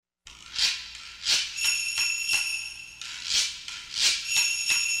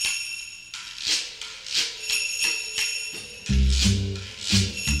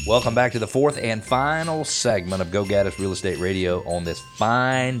Welcome back to the fourth and final segment of Go Gaddis Real Estate Radio on this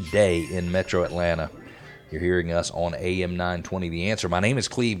fine day in Metro Atlanta. You're hearing us on AM 920 The Answer. My name is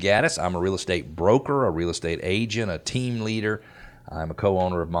Cleve Gaddis. I'm a real estate broker, a real estate agent, a team leader. I'm a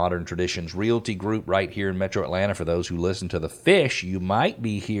co-owner of Modern Traditions Realty Group right here in Metro Atlanta. For those who listen to The Fish, you might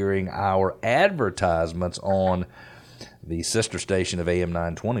be hearing our advertisements on the sister station of AM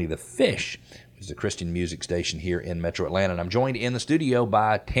 920, The Fish, which is a Christian music station here in Metro Atlanta. And I'm joined in the studio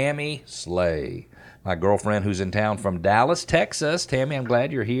by Tammy Slay, my girlfriend who's in town from Dallas, Texas. Tammy, I'm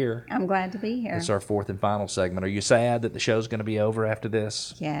glad you're here. I'm glad to be here. It's our fourth and final segment. Are you sad that the show's going to be over after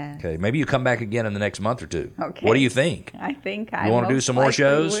this? Yeah. Okay, maybe you come back again in the next month or two. Okay. What do you think? I think You want to do some more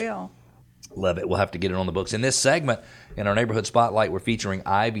shows? Will. Love it. We'll have to get it on the books. In this segment, in our Neighborhood Spotlight, we're featuring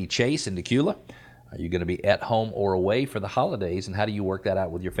Ivey Chase in Decula. Are you going to be at home or away for the holidays, and how do you work that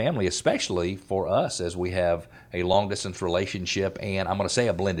out with your family, especially for us as we have a long-distance relationship, and I'm going to say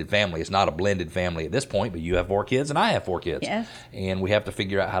a blended family. It's not a blended family at this point, but you have 4 kids and I have 4 kids. Yes. And we have to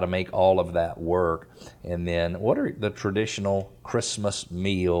figure out how to make all of that work. And then what are the traditional Christmas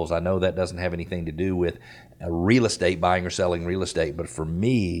meals? I know that doesn't have anything to do with real estate, buying or selling real estate, but for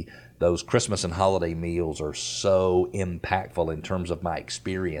me, those Christmas and holiday meals are so impactful in terms of my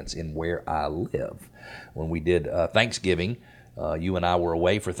experience in where I live. When we did Thanksgiving, you and I were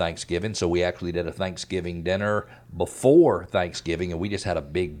away for Thanksgiving, so we actually did a Thanksgiving dinner before Thanksgiving, and we just had a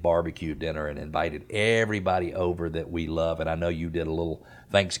big barbecue dinner and invited everybody over that we love. And I know you did a little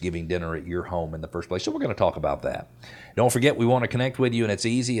Thanksgiving dinner at your home in the first place, so we're going to talk about that. Don't forget, we want to connect with you, and it's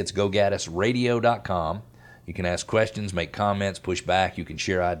easy. It's gogaddisradio.com. You can ask questions, make comments, push back. You can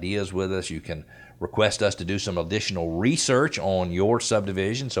share ideas with us. You can request us to do some additional research on your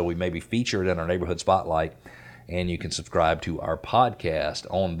subdivision so we maybe feature it in our Neighborhood Spotlight. And you can subscribe to our podcast.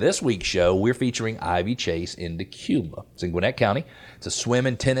 On this week's show, we're featuring Ivey Chase in Decula. It's in Gwinnett County. It's a swim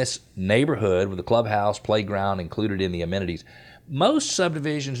and tennis neighborhood with a clubhouse, playground included in the amenities. Most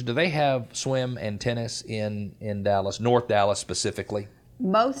subdivisions, do they have swim and tennis in Dallas, North Dallas specifically?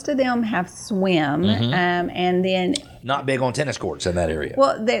 Most of them have swim, and then not big on tennis courts in that area.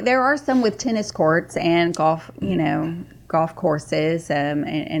 Well, there are some with tennis courts and golf, golf courses,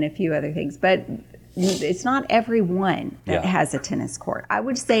 and a few other things, but it's not every one that has a tennis court. I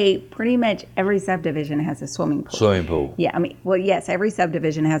would say pretty much every subdivision has a swimming pool. Swimming pool. Yeah, yes, every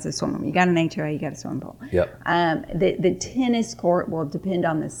subdivision has a swimming pool. You got an HOA, you got a swimming pool. Yep. The tennis court will depend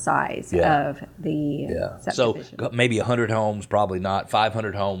on the size of the subdivision. So maybe 100 homes, probably not.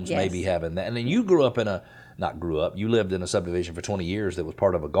 500 homes maybe having that. And then you you lived in a subdivision for 20 years that was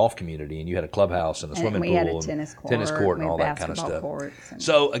part of a golf community, and you had a clubhouse and a swimming pool. We had a tennis court and all that kind of stuff.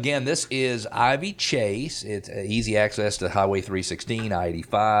 So again, this is Ivey Chase. It's easy access to Highway 316,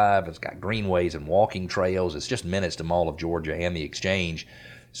 I-85. It's got greenways and walking trails. It's just minutes to Mall of Georgia and the Exchange.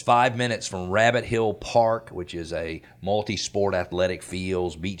 It's 5 minutes from Rabbit Hill Park, which is a multi-sport athletic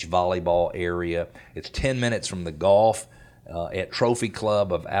fields, beach volleyball area. It's 10 minutes from the golf at Trophy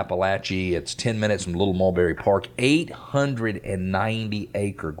Club of Appalachia. It's 10 minutes from Little Mulberry Park,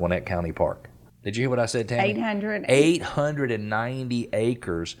 890-acre Gwinnett County Park. Did you hear what I said, Tammy? 890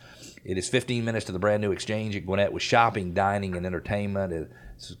 acres. It is 15 minutes to the brand new Exchange at Gwinnett with shopping, dining, and entertainment.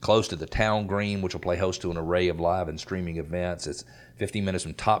 It's close to the Town Green, which will play host to an array of live and streaming events. It's 15 minutes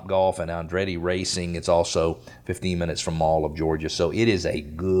from Top Golf and Andretti Racing. It's also 15 minutes from Mall of Georgia. So it is a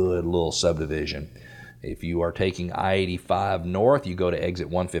good little subdivision. If you are taking I-85 north, you go to exit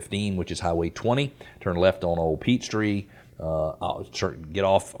 115, which is Highway 20. Turn left on Old Peachtree. Get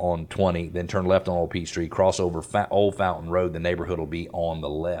off on 20, then turn left on Old Peachtree. Cross over Old Fountain Road. The neighborhood will be on the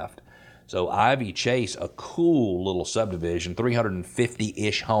left. So Ivey Chase, a cool little subdivision,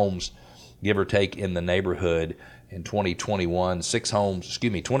 350-ish homes, give or take, in the neighborhood in 2021. 26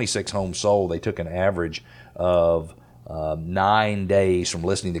 homes sold. They took an average of 9 days from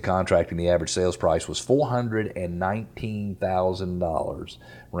listing to contracting. The average sales price was $419,000,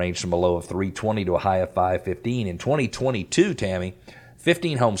 ranged from a low of $320 to a high of $515. In 2022, Tammy,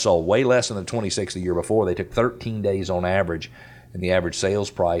 15 homes sold, way less than the 26 the year before. They took 13 days on average, and the average sales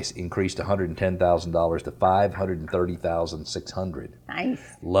price increased $110,000 to $530,600. Nice.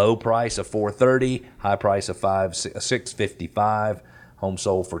 Low price of $430, high price of $655. Homes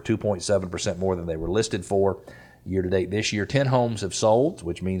sold for 2.7% more than they were listed for. Year to date this year, 10 homes have sold,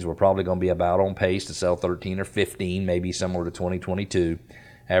 which means we're probably going to be about on pace to sell 13 or 15, maybe similar to 2022.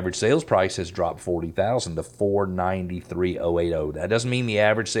 Average sales price has dropped $40,000 to $493,080. That doesn't mean the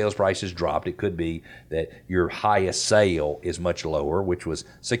average sales price has dropped. It could be that your highest sale is much lower, which was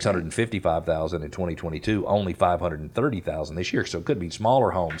 $655,000 in 2022, only $530,000 this year. So it could be smaller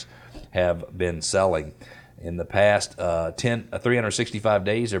homes have been selling. In the past 365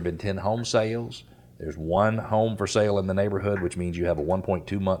 days, there have been 10 home sales. There's one home for sale in the neighborhood, which means you have a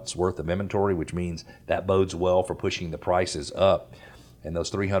 1.2 months worth of inventory, which means that bodes well for pushing the prices up. And those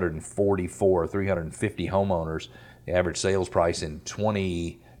 350 homeowners, the average sales price in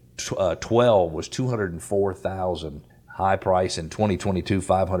 2012 was $204,000. High price in 2022,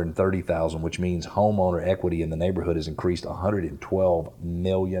 $530,000, which means homeowner equity in the neighborhood has increased $112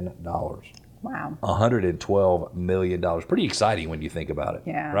 million. Wow. $112 million. Pretty exciting when you think about it.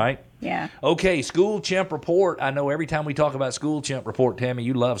 Yeah. Right? Yeah. Okay, School Chimp Report. I know every time we talk about School Chimp Report, Tammy,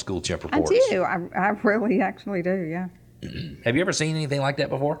 you love School Chimp Reports. I do. I really actually do, yeah. Have you ever seen anything like that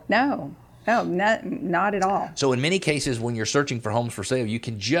before? No, not at all. So in many cases, when you're searching for homes for sale, you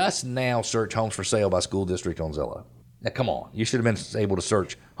can just now search homes for sale by school district on Zillow. Now, come on. You should have been able to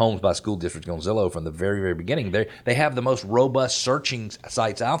search homes by school district on Zillow from the very, very beginning. They have the most robust searching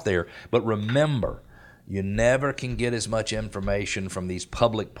sites out there. But remember, you never can get as much information from these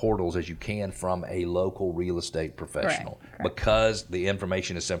public portals as you can from a local real estate professional. Correct. Because the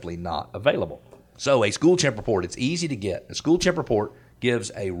information is simply not available. So a School Chimp Report, it's easy to get. A School Chimp Report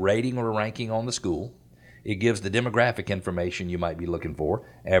gives a rating or a ranking on the school. It gives the demographic information you might be looking for,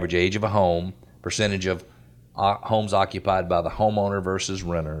 average age of a home, percentage of homes occupied by the homeowner versus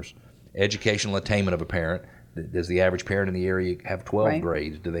renters, educational attainment of a parent. Does the average parent in the area have 12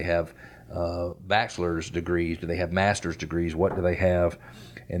 grades? Do they have bachelor's degrees? Do they have master's degrees? What do they have?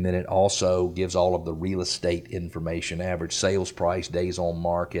 And then it also gives all of the real estate information, average sales price, days on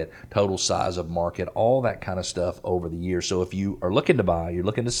market, total size of market, all that kind of stuff over the years. So if you are looking to buy, you're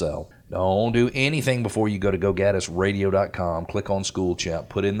looking to sell, don't do anything before you go to GoGaddisRadio.com, click on School Chimp,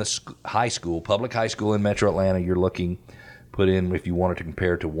 put in the high school, public high school in Metro Atlanta you're looking, put in if you wanted to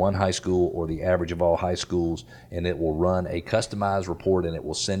compare to one high school or the average of all high schools, and it will run a customized report and it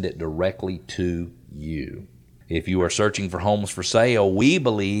will send it directly to you. If you are searching for homes for sale, we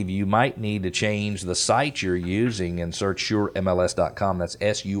believe you might need to change the site you're using and search suremls.com. That's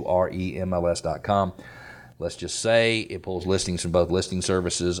suremls.com. Let's just say it pulls listings from both listing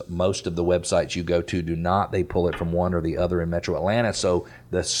services. Most of the websites you go to do not. They pull it from one or the other in Metro Atlanta. So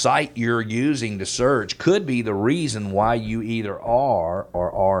the site you're using to search could be the reason why you either are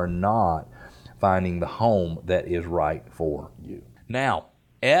or are not finding the home that is right for you. Now,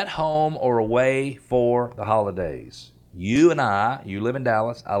 at home or away for the holidays, you and you live in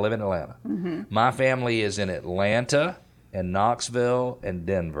Dallas, I live in Atlanta. Mm-hmm. My family is in Atlanta and Knoxville and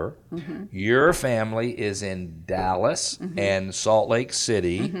Denver. Mm-hmm. Your family is in Dallas and Salt Lake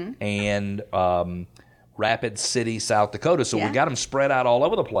City and Rapid City, South Dakota. So we got them spread out all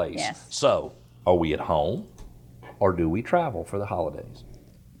over the place. Yes. So are we at home or do we travel for the holidays?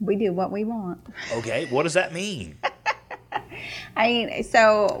 We do what we want. Okay, what does that mean?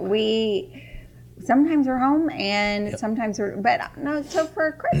 So we sometimes we're home and sometimes no, so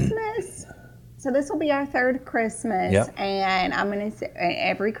for Christmas. So this will be our third Christmas, and I'm going to say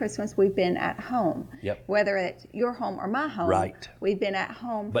every Christmas we've been at home. Yep. Whether it's your home or my home, right? We've been at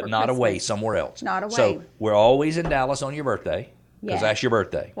home, but not Christmas. Away somewhere else. Not away. So we're always in Dallas on your birthday because that's your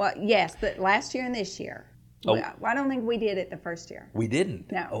birthday. Well, yes, but last year and this year. Oh. I don't think we did it the first year. We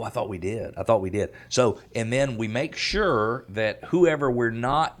didn't? No. Oh, I thought we did. So, and then we make sure that whoever we're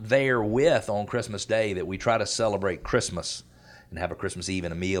not there with on Christmas Day, that we try to celebrate Christmas and have a Christmas Eve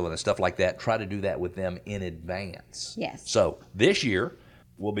and a meal and stuff like that. Try to do that with them in advance. Yes. So this year,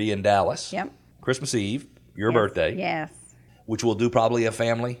 we'll be in Dallas. Yep. Christmas Eve, your birthday. Yes. Which we'll do probably a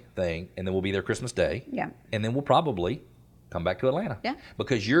family thing, and then we'll be there Christmas Day. Yeah. And then we'll probably come back to Atlanta. Yeah.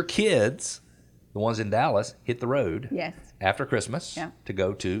 Because your kids, the ones in Dallas, hit the road after Christmas to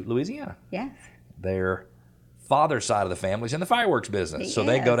go to Louisiana. Yes. Their father's side of the family's in the fireworks business. So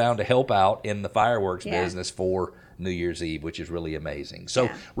they go down to help out in the fireworks business for New Year's Eve, which is really amazing. So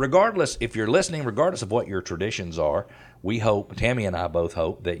regardless, if you're listening, regardless of what your traditions are, we hope, Tammy and I both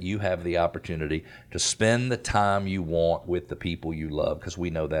hope, that you have the opportunity to spend the time you want with the people you love, because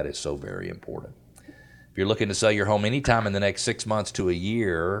we know that is so very important. If you're looking to sell your home anytime in the next 6 months to a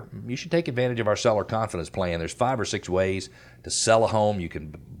year, you should take advantage of our Seller Confidence Plan. There's 5 or 6 ways to sell a home. You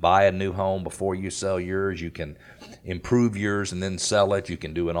can buy a new home before you sell yours. You can improve yours and then sell it. You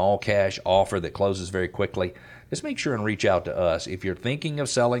can do an all-cash offer that closes very quickly. Just make sure and reach out to us. If you're thinking of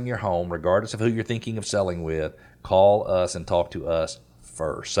selling your home, regardless of who you're thinking of selling with, call us and talk to us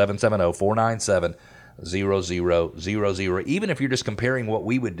first. 770-497-0000. Even if you're just comparing what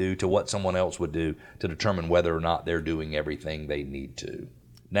we would do to what someone else would do to determine whether or not they're doing everything they need to.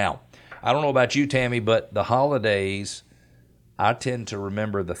 Now, I don't know about you, Tammy, but the holidays, I tend to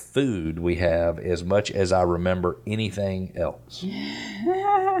remember the food we have as much as I remember anything else.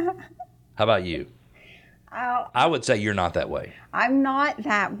 How about you? I would say you're not that way. I'm not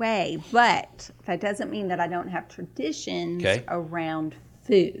that way, but that doesn't mean that I don't have traditions around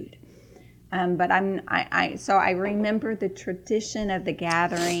food. But so I remember the tradition of the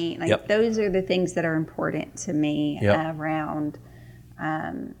gathering. Like those are the things that are important to me around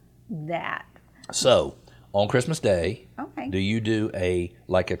that. So on Christmas Day, okay, do you do a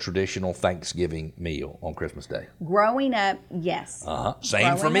traditional Thanksgiving meal on Christmas Day? Growing up, yes.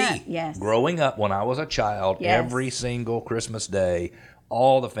 Same for me. Up, yes. Growing up, when I was a child, every single Christmas Day,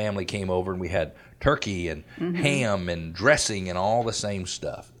 all the family came over and we had turkey and ham and dressing and all the same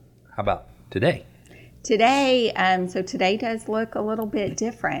stuff. How about today? Today, so today does look a little bit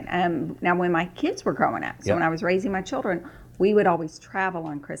different. Now, when my kids were growing up, so when I was raising my children, we would always travel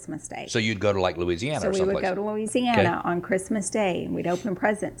on Christmas Day. So you'd go to like Louisiana or someplace? So we would go to Louisiana on Christmas Day, and we'd open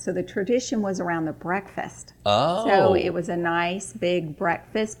presents. So the tradition was around the breakfast. Oh. So it was a nice big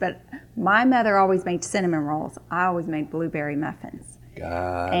breakfast, but my mother always made cinnamon rolls. I always made blueberry muffins.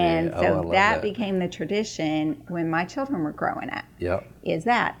 And so that became the tradition when my children were growing up. Yep. Is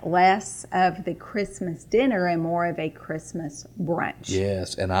that less of the Christmas dinner and more of a Christmas brunch?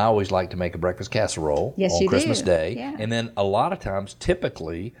 Yes, and I always like to make a breakfast casserole on Christmas Day. Yeah. And then a lot of times,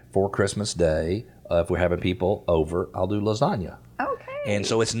 typically for Christmas Day, if we're having people over, I'll do lasagna. Okay. And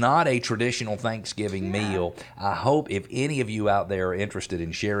so it's not a traditional Thanksgiving meal. I hope if any of you out there are interested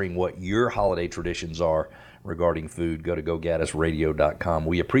in sharing what your holiday traditions are regarding food, go to GoGaddisRadio.com.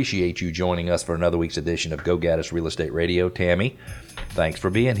 We appreciate you joining us for another week's edition of Go Gaddis Real Estate Radio. Tammy, thanks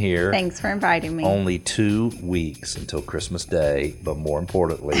for being here. Thanks for inviting me. Only 2 weeks until Christmas Day, but more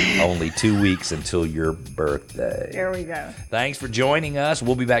importantly, only 2 weeks until your birthday. There we go. Thanks for joining us.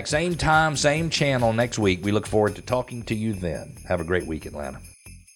 We'll be back same time, same channel next week. We look forward to talking to you then. Have a great week, Atlanta.